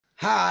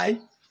Hi,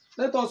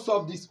 let us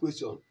solve this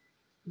question.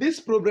 This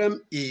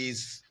problem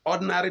is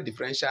ordinary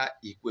differential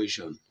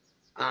equation,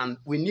 and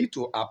we need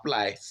to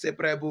apply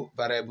separable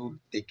variable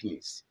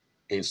techniques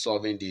in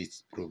solving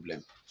this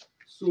problem.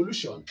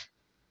 Solution: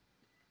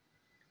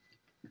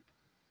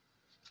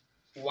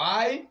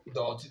 y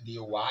dot dy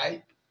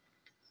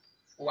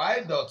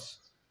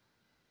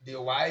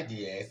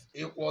dx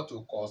equal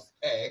to cos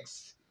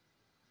x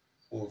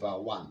over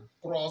 1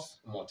 cross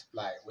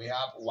multiply. We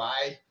have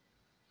y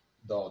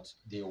dot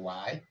dy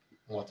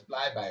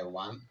multiplied by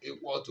 1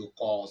 equal to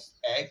cos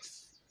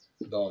x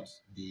dot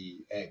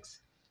dx.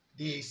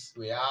 This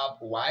we have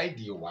y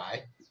dy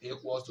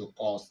equals to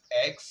cos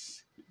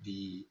x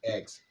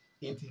dx.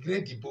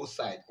 Integrate the both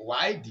sides.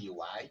 Y dy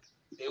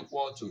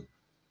equal to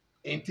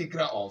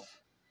integral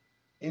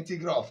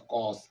of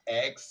cos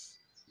x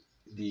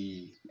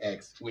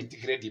dx. We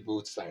integrate the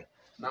both sides.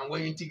 Now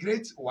when you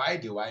integrate y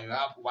dy, you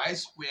have y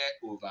squared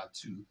over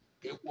 2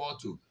 equal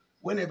to,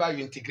 whenever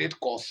you integrate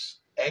cos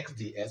x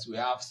dx, we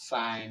have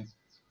sine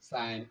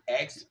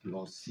x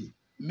plus c.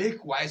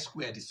 Make y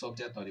squared the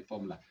subject of the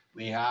formula.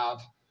 We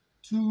have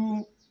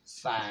 2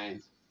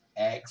 sine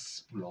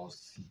x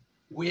plus c,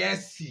 where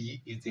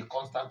c is the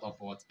constant of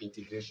what?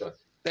 Integration.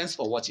 Thanks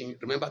for watching.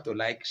 Remember to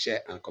like,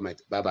 share, and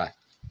comment. Bye-bye.